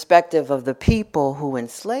from the perspective of the people who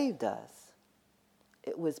enslaved us,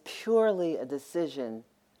 it was purely a decision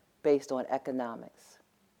based on economics,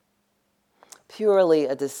 purely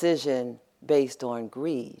a decision based on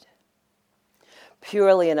greed,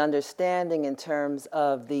 purely an understanding in terms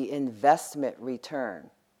of the investment return,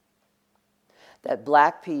 that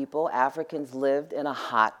black people, Africans, lived in a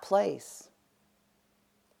hot place.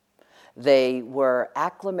 They were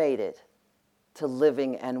acclimated to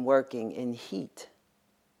living and working in heat.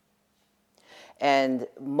 And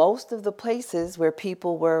most of the places where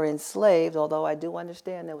people were enslaved, although I do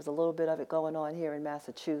understand there was a little bit of it going on here in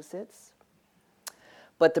Massachusetts,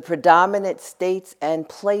 but the predominant states and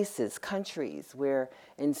places, countries where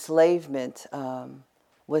enslavement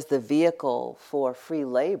was the vehicle for free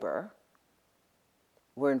labor,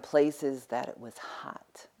 were in places that it was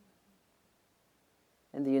hot.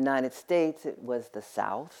 In the United States, it was the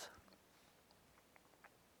South.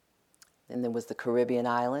 Then there was the Caribbean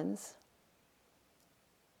islands,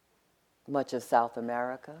 much of South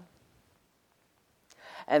America.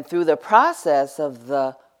 And through the process of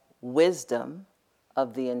the wisdom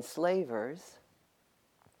of the enslavers,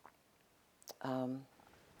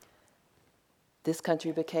 this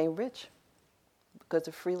country became rich because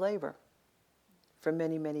of free labor for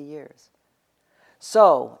many, many years.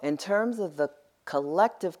 So, in terms of the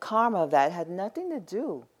collective karma of that, had nothing to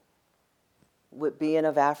do with being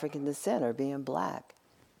of African descent or being black.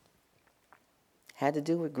 Had to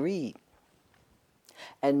do with greed.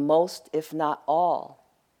 And most, if not all,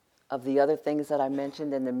 of the other things that I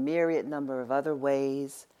mentioned and the myriad number of other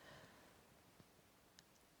ways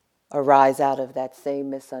arise out of that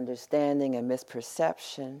same misunderstanding and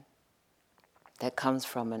misperception that comes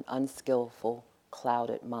from an unskillful,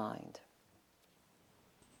 clouded mind.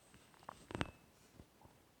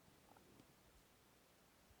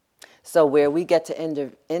 So where we get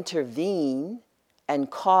to intervene and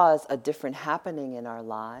cause a different happening in our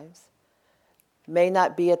lives may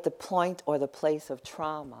not be at the point or the place of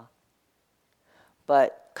trauma,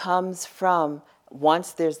 but comes from,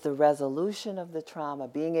 once there's the resolution of the trauma,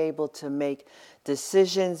 being able to make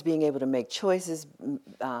decisions, being able to make choices,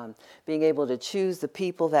 being able to choose the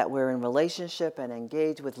people that we're in relationship and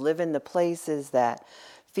engage with, live in the places that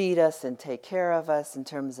feed us and take care of us in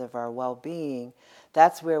terms of our well-being.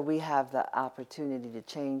 That's where we have the opportunity to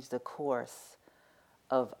change the course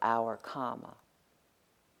of our karma.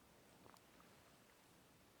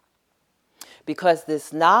 Because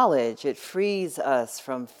this knowledge, it frees us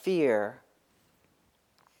from fear.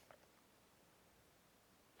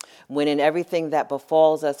 When in everything that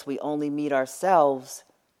befalls us, we only meet ourselves,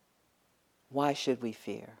 why should we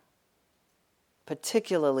fear?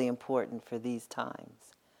 Particularly important for these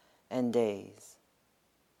times and days.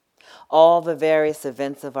 All the various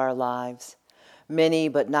events of our lives, many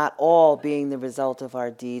but not all being the result of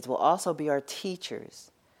our deeds, will also be our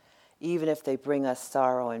teachers, even if they bring us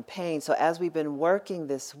sorrow and pain. So as we've been working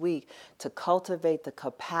this week to cultivate the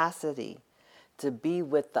capacity to be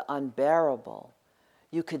with the unbearable,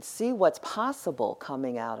 you could see what's possible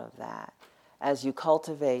coming out of that as we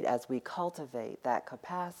cultivate that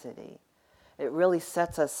capacity. It really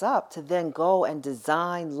sets us up to then go and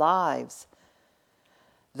design lives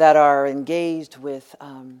that are engaged with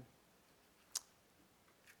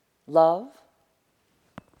love,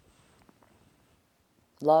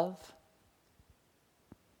 love,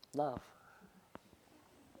 love.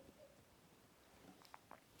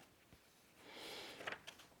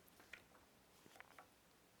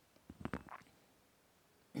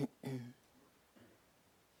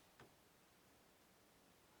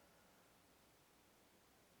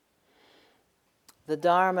 The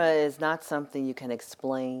Dharma is not something you can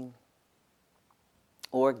explain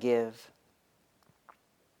or give.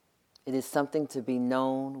 It is something to be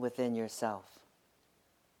known within yourself.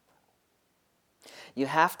 You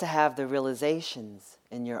have to have the realizations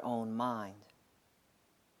in your own mind.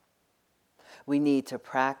 We need to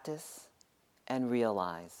practice and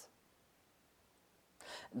realize.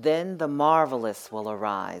 Then the marvelous will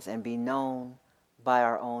arise and be known by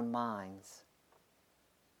our own minds.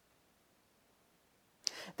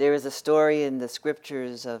 There is a story in the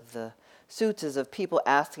scriptures of the suttas of people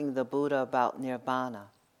asking the Buddha about nirvana.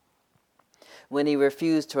 When he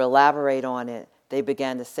refused to elaborate on it, they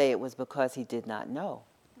began to say it was because he did not know.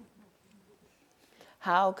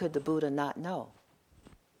 How could the Buddha not know?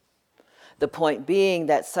 The point being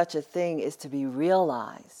that such a thing is to be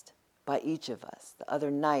realized by each of us. The other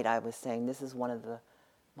night I was saying this is one of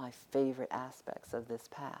my favorite aspects of this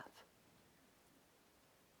path.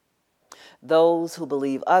 Those who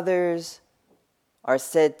believe others are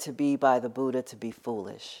said to be by the Buddha to be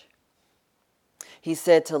foolish. He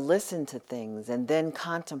said to listen to things and then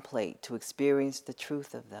contemplate to experience the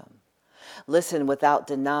truth of them. Listen without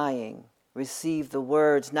denying. Receive the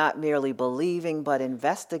words, not merely believing, but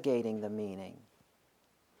investigating the meaning.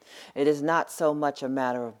 It is not so much a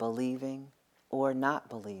matter of believing or not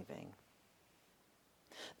believing.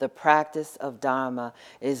 The practice of Dharma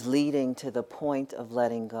is leading to the point of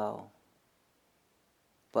letting go.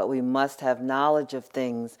 But we must have knowledge of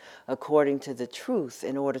things according to the truth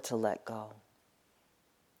in order to let go.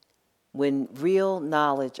 When real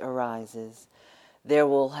knowledge arises, there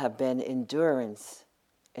will have been endurance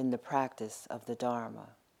in the practice of the Dharma.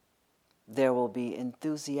 There will be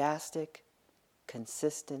enthusiastic,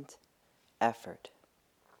 consistent effort.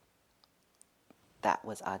 That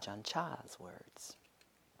was Ajahn Chah's words.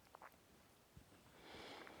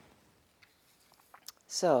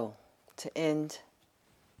 So, to end,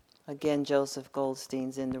 again, Joseph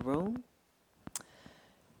Goldstein's in the room.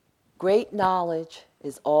 Great knowledge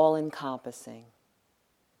is all-encompassing.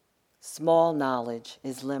 Small knowledge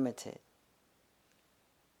is limited.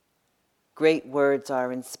 Great words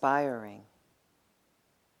are inspiring.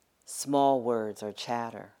 Small words are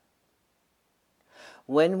chatter.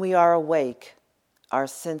 When we are awake, our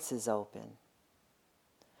senses open.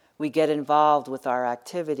 We get involved with our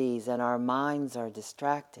activities and our minds are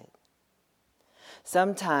distracted.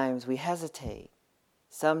 Sometimes we hesitate,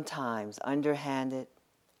 sometimes underhanded,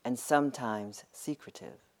 and sometimes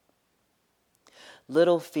secretive.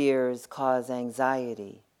 Little fears cause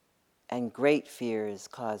anxiety, and great fears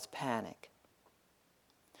cause panic.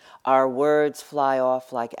 Our words fly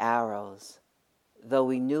off like arrows, though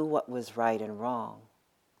we knew what was right and wrong.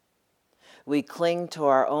 We cling to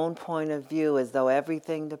our own point of view as though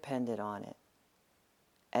everything depended on it.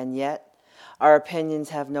 And yet, our opinions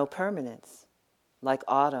have no permanence. Like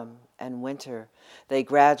autumn and winter, they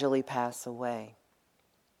gradually pass away.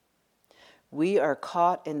 We are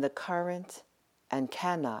caught in the current and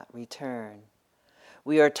cannot return.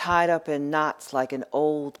 We are tied up in knots like an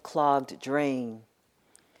old clogged drain.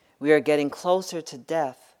 We are getting closer to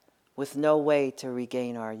death with no way to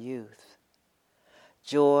regain our youth.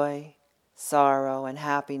 Joy, sorrow, and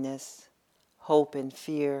happiness, hope and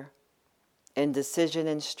fear, indecision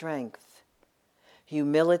and strength,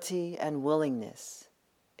 humility and willingness,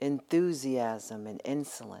 enthusiasm and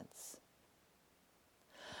insolence.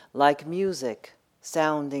 Like music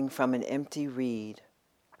sounding from an empty reed,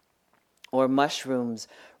 or mushrooms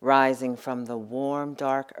rising from the warm,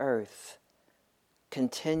 dark earth,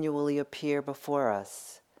 continually appear before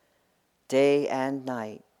us, day and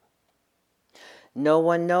night. No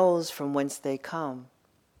one knows from whence they come.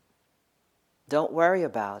 Don't worry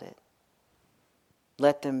about it.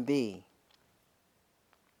 Let them be.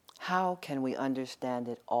 How can we understand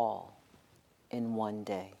it all in one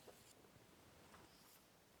day?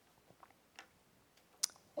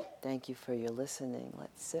 Thank you for your listening.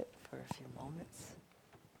 Let's sit for a few moments.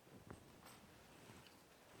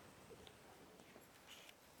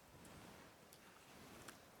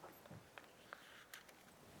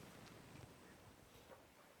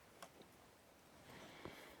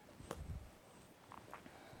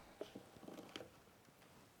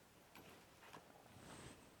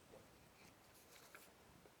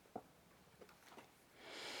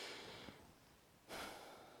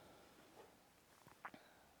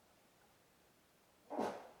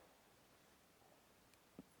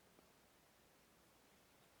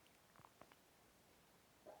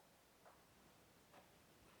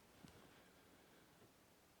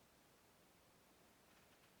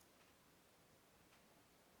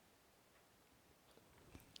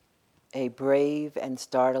 A Brave and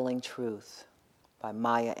Startling Truth by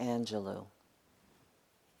Maya Angelou.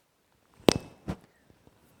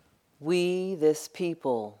 We, this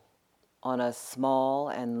people, on a small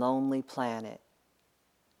and lonely planet,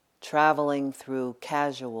 traveling through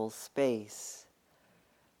casual space,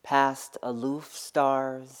 past aloof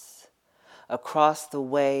stars, across the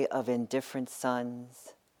way of indifferent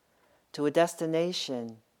suns, to a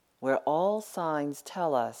destination where all signs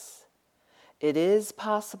tell us it is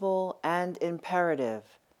possible and imperative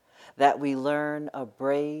that we learn a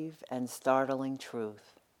brave and startling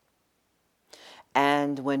truth.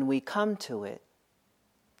 And when we come to it,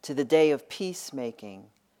 to the day of peacemaking,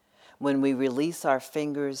 when we release our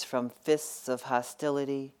fingers from fists of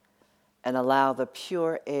hostility and allow the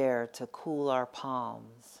pure air to cool our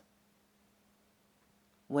palms,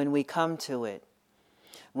 when we come to it,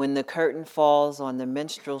 when the curtain falls on the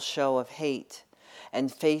minstrel show of hate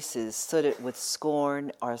and faces sooted with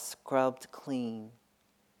scorn are scrubbed clean.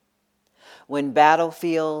 When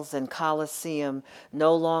battlefields and coliseum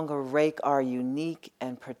no longer rake our unique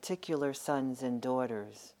and particular sons and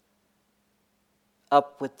daughters,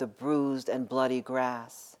 up with the bruised and bloody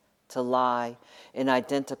grass to lie in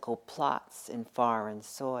identical plots in foreign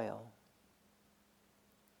soil.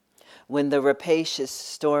 When the rapacious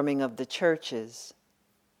storming of the churches,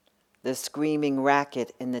 the screaming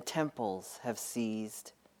racket in the temples have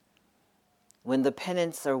ceased, when the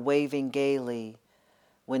pennants are waving gaily,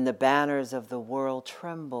 when the banners of the world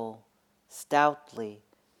tremble stoutly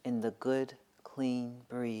in the good, clean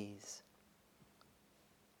breeze.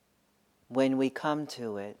 When we come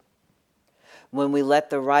to it, when we let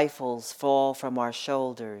the rifles fall from our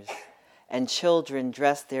shoulders and children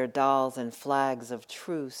dress their dolls in flags of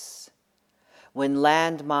truce, when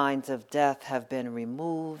landmines of death have been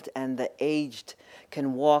removed and the aged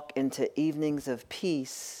can walk into evenings of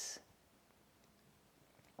peace,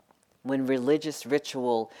 when religious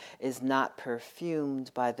ritual is not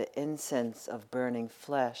perfumed by the incense of burning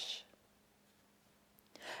flesh,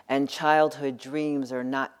 and childhood dreams are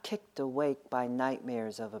not kicked awake by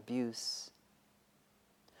nightmares of abuse.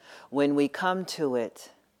 When we come to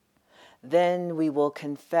it, then we will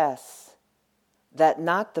confess that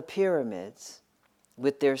not the pyramids,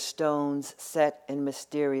 with their stones set in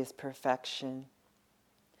mysterious perfection,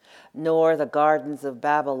 nor the gardens of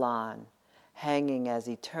Babylon hanging as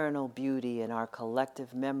eternal beauty in our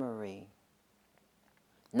collective memory,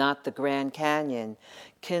 not the Grand Canyon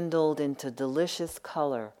kindled into delicious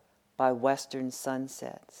color by western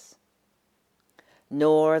sunsets,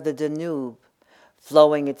 nor the Danube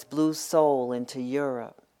flowing its blue soul into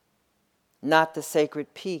Europe, not the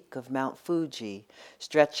sacred peak of Mount Fuji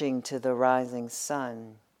stretching to the rising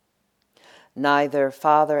sun, neither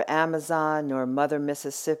Father Amazon nor Mother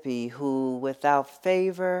Mississippi, who without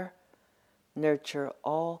favor nurture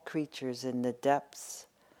all creatures in the depths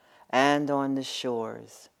and on the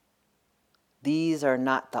shores. These are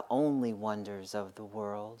not the only wonders of the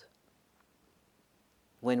world.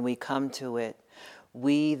 When we come to it,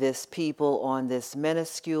 we, this people on this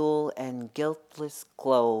minuscule and guiltless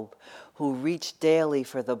globe, who reach daily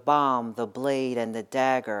for the bomb, the blade, and the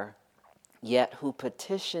dagger, yet who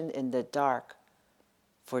petition in the dark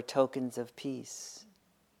for tokens of peace.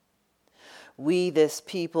 We, this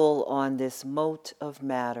people on this mote of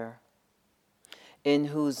matter, in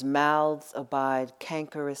whose mouths abide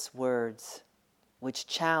cankerous words, which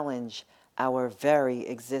challenge our very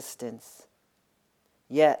existence.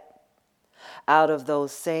 Yet, out of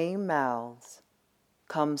those same mouths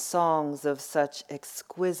come songs of such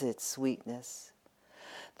exquisite sweetness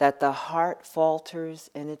that the heart falters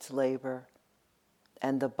in its labor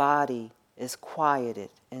and the body is quieted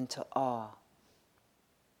into awe.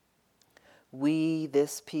 We,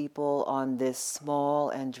 this people on this small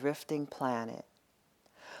and drifting planet,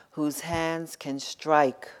 whose hands can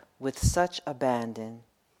strike with such abandon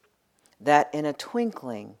that in a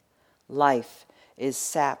twinkling life is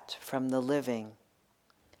sapped from the living,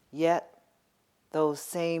 yet those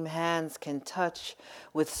same hands can touch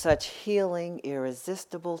with such healing,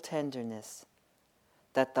 irresistible tenderness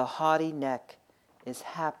that the haughty neck is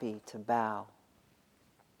happy to bow,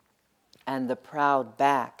 and the proud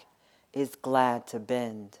back is glad to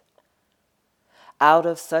bend. Out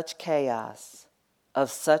of such chaos, of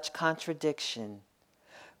such contradiction,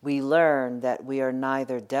 we learn that we are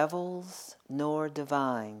neither devils nor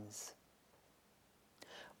divines.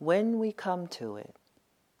 When we come to it,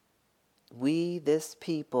 we, this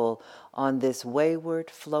people on this wayward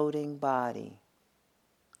floating body,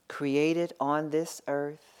 created on this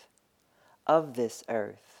earth, of this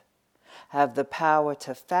earth, have the power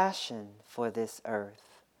to fashion for this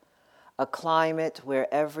earth a climate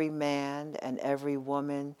where every man and every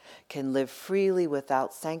woman can live freely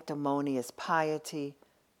without sanctimonious piety,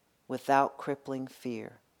 without crippling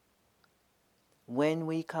fear. When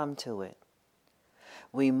we come to it,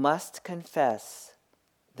 we must confess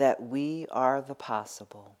that we are the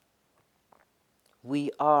possible.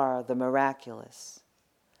 We are the miraculous,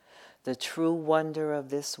 the true wonder of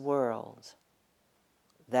this world.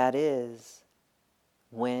 That is,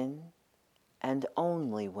 when and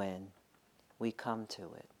only when we come to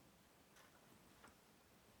it.